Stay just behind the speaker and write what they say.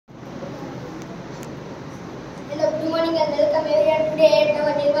Good morning and welcome everyone. Today at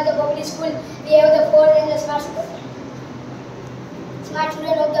our Nirmada Public School, we have the 4th and the smart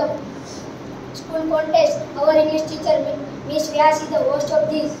student of the school contest. Our English teacher, Miss Vyas, is the host of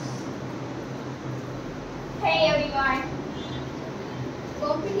this. Hey everyone.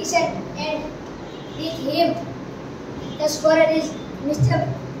 Competition, and with him, the scorer is Mr.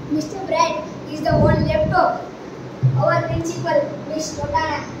 Bright. Is the one laptop. Our principal, Miss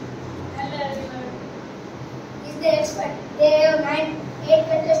Totana, Hello everyone. is the expert. They have 8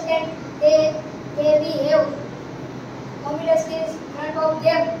 contestants. We have computer skills. None of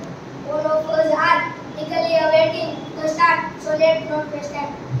them. All of us are eagerly awaiting the start. So let's not waste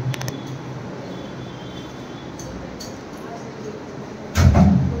time.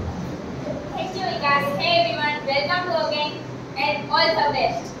 Thank you Vikas. Hey everyone. Welcome to again and all the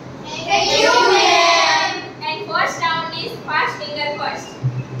best. Thank you, ma'am. And first round is fast finger first.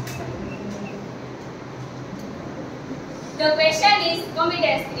 The question is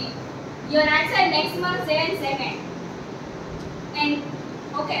computer screen. Your answer maximum 7 seconds. And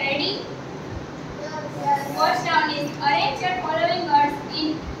okay, ready? First round is arrange your following words in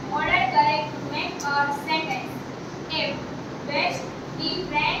order correct to make a sentence. A. Best. B.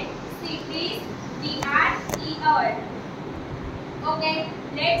 Friend. C. Trees. D. Art. E. Hour. Okay,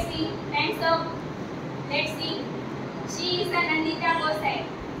 let's see. Hands up. Let's see. She is Anandita Gosai.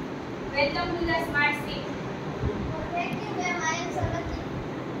 Welcome to the smart seat. Thank you, ma'am. I am Sarvati.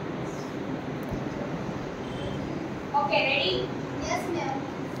 Okay, ready? Yes, ma'am.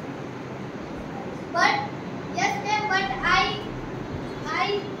 But yes, ma'am. But I.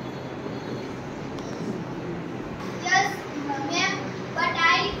 Yes, ma'am. But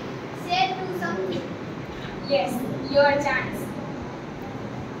I said to something. Yes, your chance.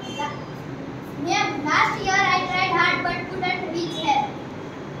 Ma'am, last year I tried hard but couldn't reach her.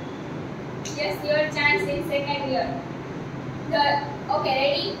 Yes, your chance in second year. Okay,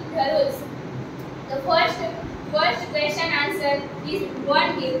 ready? The rules. The first question answer is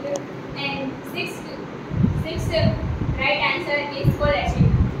 1 gift and sixth right answer is scholarship.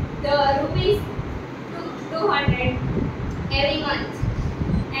 The rupees 200 every month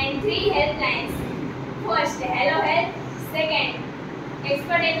and 3 helplines. First, Hello Help. Second,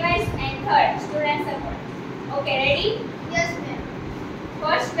 expert advice, and third, student support. Okay, ready? Yes, ma'am.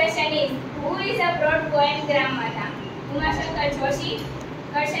 First question is, who is a broad poem Grandmother? Umashankar Joshi,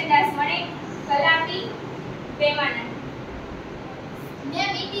 Karshan Das Manek, Kalapi, Premanand.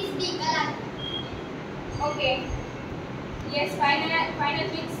 Ma'am, it is the color. Okay. Yes, final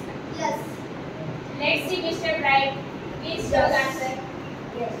fix. Yes. Let's see Mr. Bright. Which the answer?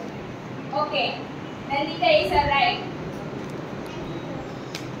 Yes. Okay. Nandita is right.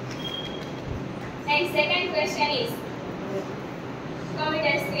 And second question is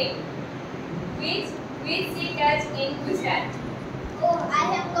computer screen. Which sea touch in Gujarat? Oh,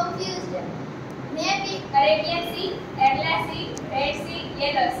 I am confused. Maybe. Arabian Sea, Atlas Sea, Red Sea,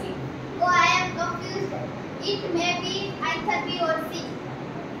 Yellow Sea. Oh, I am confused. It may be either B or C.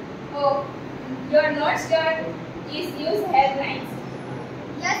 Oh, you're not sure. Is use helplines.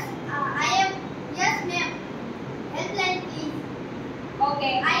 Yes, I am. Yes, ma'am. Helpline, please.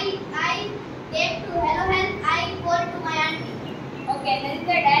 Okay. I take to Hello Help. I call to my auntie. Okay,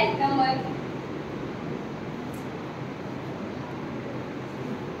 Nandita dial number.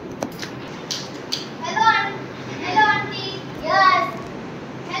 Hello, hello, auntie. Yes.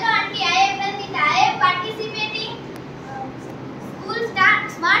 Hello, auntie. I am Nandita. I am participating. School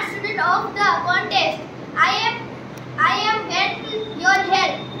smart student of the contest. I am at your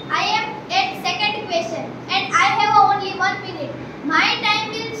help. I am at second question and I have only 1 minute. My time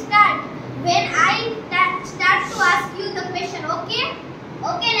will start when I start to ask you the question. Okay?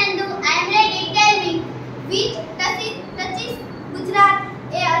 Okay, Nandu. I am ready. Tell me, which touches Gujarat?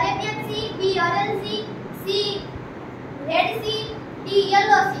 A. Arabian Sea. B. Orange Sea. C. Red Sea. D.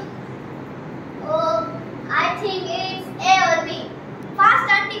 Yellow Sea. Oh, I think it's A or B. Fast,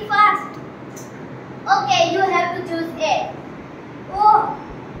 auntie, fast. Okay, you have to choose A. Oh,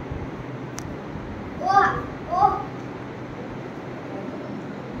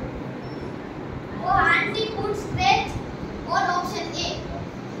 auntie put straight on option A.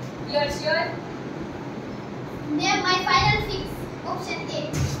 You're sure? Name my final fix. Option A.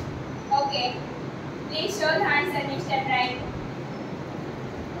 Okay. Please show the answer, Mr. Bright.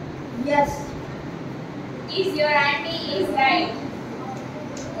 Yes. Is your auntie is right?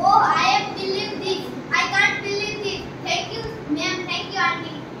 Oh, I am believe this. I can't believe this. Thank you, ma'am. Thank you,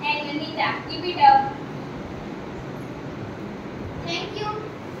 auntie. And Nandita, keep it up. Thank you.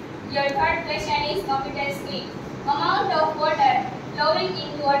 Your third question is computer screen. Amount of water flowing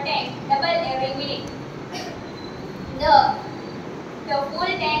into a tank double every minute. The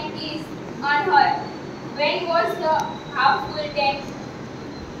full tank is on her. When was the half full tank?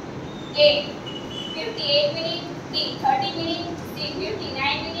 A. 58 minutes. B. 30 minutes. C.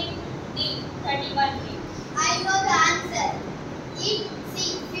 59 minutes. D. 31 minutes. I know the answer. It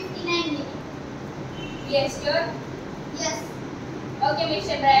C. 59 minutes. Yes, sure. Yes. Okay,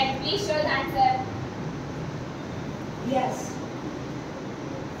 Mr. Brad, please show the answer. Yes.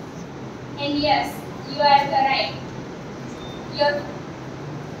 And yes, you are the right.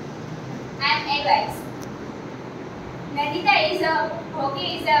 I'm advice. Nandita is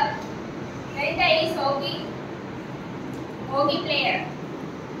hockey player.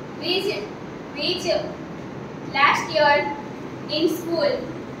 Which last year in school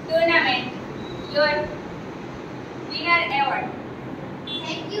tournament your winner award.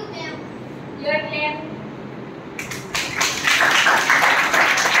 Thank you, ma'am. Your claim.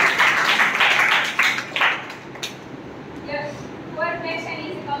 Your fourth question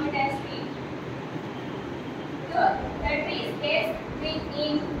is computer speed. So the tree stays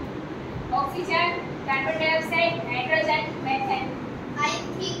in oxygen, carbon dioxide, nitrogen, methane. I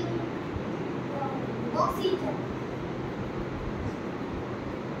think oxygen.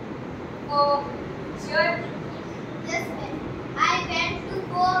 Oh, sure. Yes, ma'am. I went to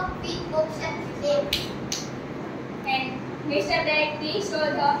go with option A. And Mr. Black, please show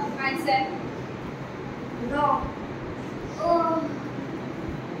the answer. No.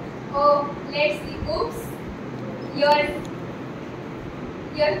 Oh, let's see. Oops. You're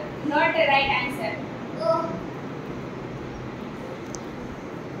not the right answer. Oh,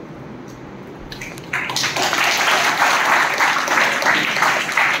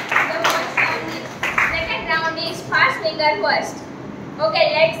 Second round is fast finger first. Okay,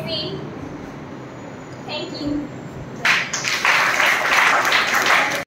 let's see. Thank you.